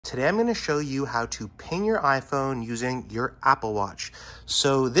Today I'm going to show you how to ping your iPhone using your Apple Watch.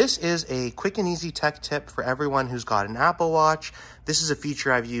 So this is a quick and easy tech tip for everyone who's got an Apple Watch. This is a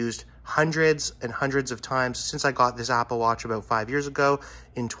feature I've used hundreds and hundreds of times since I got this Apple Watch about 5 years ago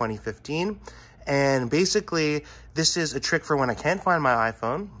in 2015. And basically, this is a trick for when I can't find my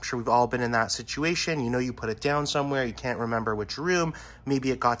iPhone. I'm sure we've all been in that situation. You know, you put it down somewhere, you can't remember which room. Maybe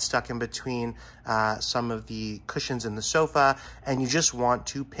it got stuck in between some of the cushions in the sofa, and you just want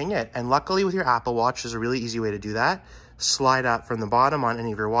to ping it. And luckily with your Apple Watch, there's a really easy way to do that. Slide up from the bottom on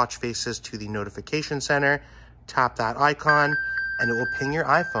any of your watch faces to the notification center, tap that icon, and it will ping your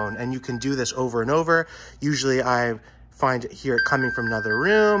iPhone. And you can do this over and over. Usually I hear it coming from another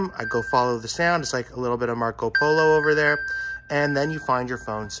room. I go follow the sound. It's like a little bit of Marco Polo over there. And then you find your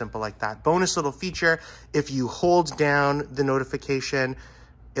phone, simple like that. Bonus little feature, if you hold down the notification,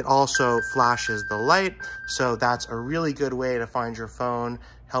 it also flashes the light. So that's a really good way to find your phone.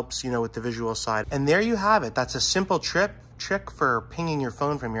 Helps, you know, with the visual side. And there you have it. That's a simple trick for pinging your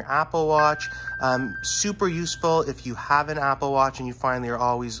phone from your Apple Watch. Super useful if you have an Apple Watch and you find that you're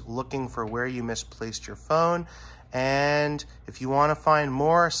always looking for where you misplaced your phone. And if you want to find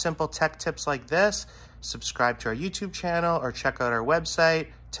more simple tech tips like this, subscribe to our YouTube channel or check out our website,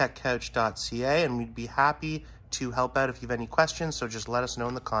 techcouch.ca, and we'd be happy to help out if you have any questions. So just let us know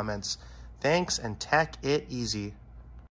in the comments. Thanks, and tech it easy.